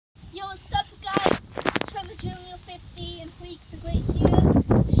Yo, what's up, guys? Trevor Jr. 50 and Freak the Great here,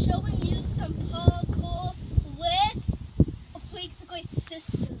 showing you some parkour with a Freak the Great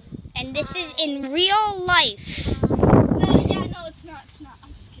sister. And this is in real life. No, it's not.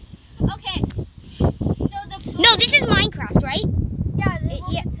 I'm just kidding. Okay. So No, this is Minecraft, right? Yeah, they're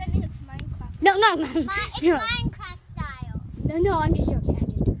pretending it's Minecraft. No. It's No. Minecraft style. No, I'm just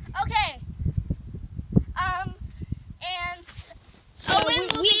joking. Okay. And So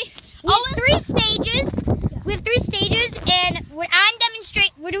we have 3 stages. Yeah. We have 3 stages, and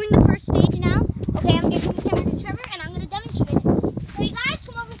we're doing the first stage now. Okay, I'm giving the camera to Trevor, and I'm going to demonstrate it. So you guys,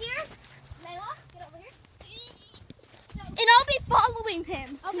 come over here. Layla, get over here. And I'll be following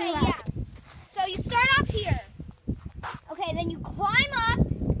him. Okay, yeah. So you start off here. Okay, then you climb up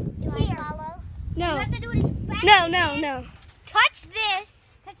here. Follow? You No. have to do it as fast as you can. No. Touch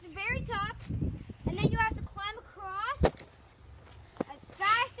this. Touch the very top. And then you have to climb across as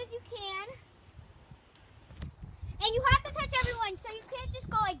fast as you can. And you have to touch everyone, so you can't just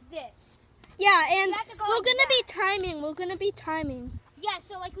go like this. Yeah, and You have to go we're like gonna be that. timing. Yeah,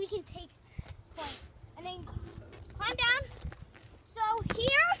 so like we can take points. And then climb down. So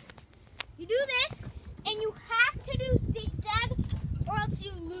here, you do this, and you have to do zigzag, or else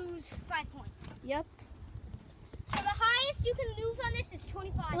you lose 5 points. Yep. So the highest you can lose on this is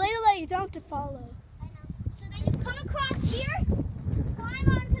 25. Layla, you don't have to follow. I know. So then you come across here, climb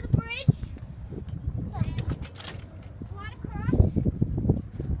onto the bridge, and slide across,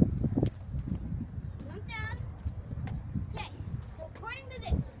 jump down. Okay, so according to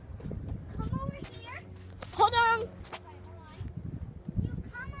this, come over here. Hold on. Okay, hold on. You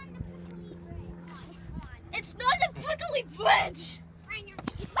come on the prickly bridge. Hold on. It's not a prickly bridge.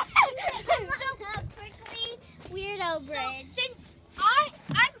 Prickly weirdo bridge. So since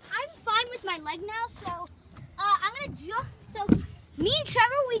I'm fine with my leg now, so I'm gonna jump. So me and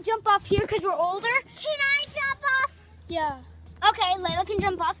Trevor, we jump off here because we're older. Can I jump off? Yeah. Okay, Layla can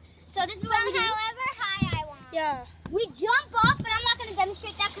jump off. So this is what we do. However high I want. Yeah. We jump off, but I'm not gonna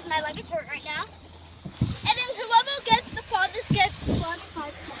demonstrate that because my leg is hurt right now. And then whoever gets the farthest gets plus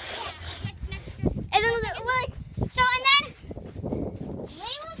 5 seconds. Next turn. And then like, So and then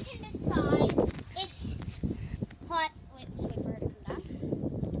Layla can decide if what. Wait, let's wait for her to come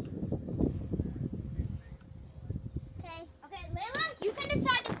down. Okay, Layla, you can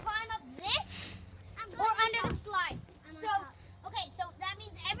decide to climb up this or under the slide. So, okay, so that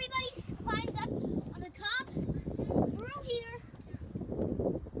means everybody climbs up on the top through here.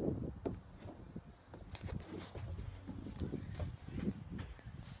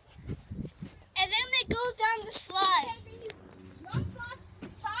 and then they go down the slide. Okay, then you jump off the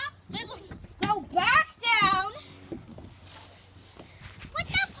top, go back down. With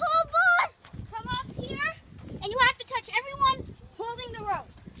the pole booth! Come up here, and you have to touch everyone holding the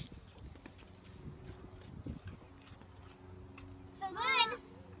rope. So then,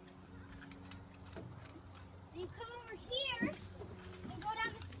 you come over here and go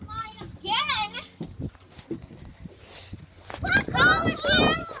down the slide again. Go over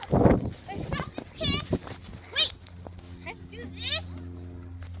here! As fast as you can. Wait! Do this.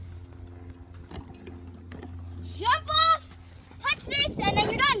 Jump off, touch this, and then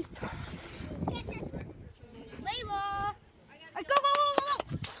you're done. Let's get this. Layla. Alright, go.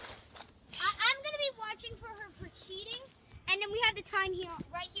 I'm going to be watching for her for cheating. And then we have the time here,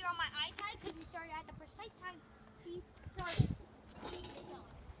 right here on my iPad, because we started at the precise time she started. So,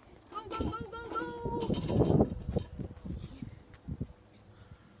 go.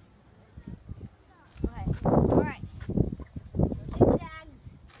 Okay, alright. Zigzags.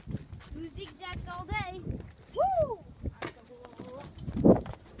 Do zigzags all day. Woo!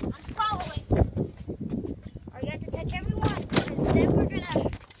 I'm following. Or you have to touch everyone, because then we're going to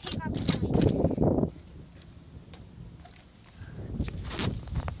take our points.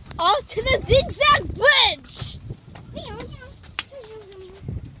 Off to the zigzag bridge.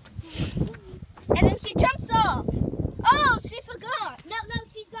 And then she jumps off. Oh, she forgot. No,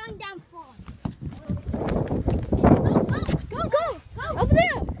 she's going down far. Go. Over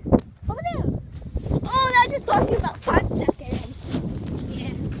there. Oh, that just lost you about 5 seconds.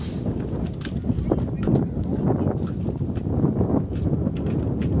 Yeah.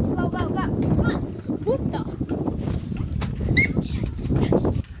 Go. Come on. What the?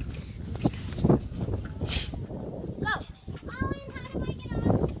 Go. Oh, and how do I get on?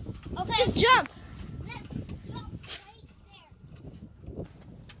 Okay. Just jump. Jump right there.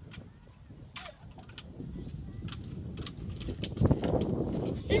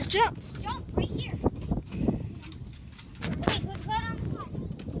 Just jump. Jump right here. Wait, go down the slide.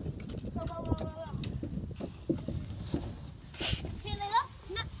 Go. Okay, Layla.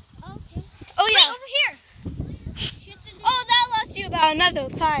 No. Another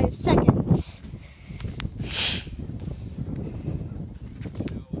 5 seconds.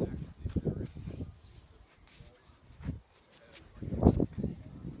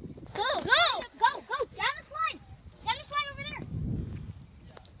 Go, go, down the slide. Down the slide over there.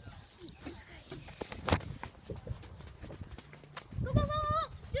 Go, go, go, go.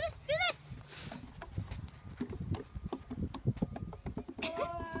 Do this, do this. Go.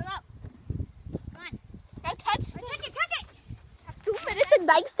 Come on. Now touch Touch it. 2 minutes and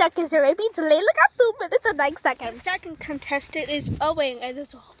 9 seconds already. It's late. Look at 2 minutes and 9 seconds. The second contestant is Owen, and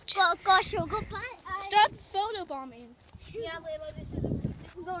there's a whole Go, go, go, bye. Stop photobombing. Yeah, Layla, this is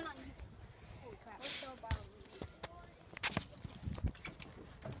going on. Holy crap.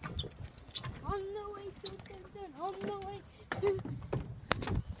 On the way to Denton, on the way.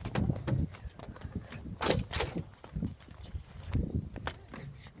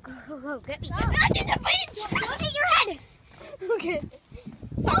 Go, get me. I did the beach. Don't hit your head. Okay.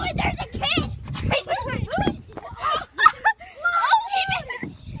 Oh, wait, there's a kid.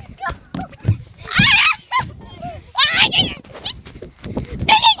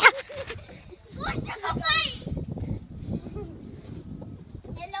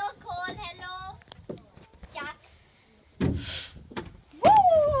 Hello, Cole. Hello, Jack. Woo!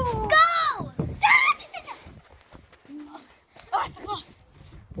 Go! Oh, I forgot.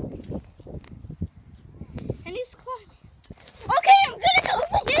 And he's climbing. Okay, I'm gonna go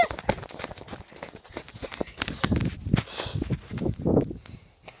over here.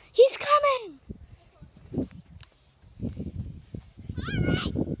 He's coming.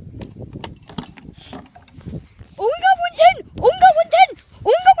 Alright. Unga 110. Unga 110.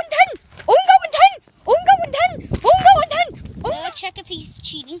 Unga 110. Unga 110. Unga 110. Unga 110. Let's check if he's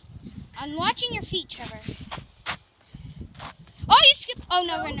cheating. I'm watching your feet, Trevor. Oh, you skipped. Oh,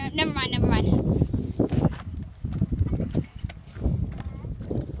 no, never mind.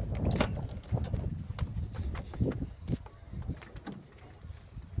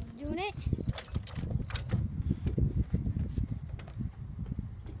 He's doing it.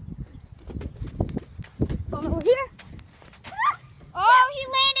 Going over here. Oh, he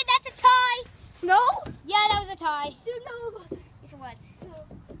landed. That's a tie. No. Yeah, that was a tie. Dude, no, it wasn't. Yes, it was. No.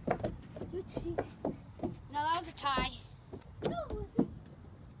 You cheated. No, that was a tie. No, it wasn't.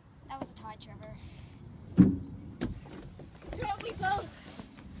 That was a tie, Trevor. So we both.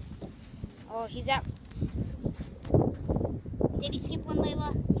 Oh, he's out.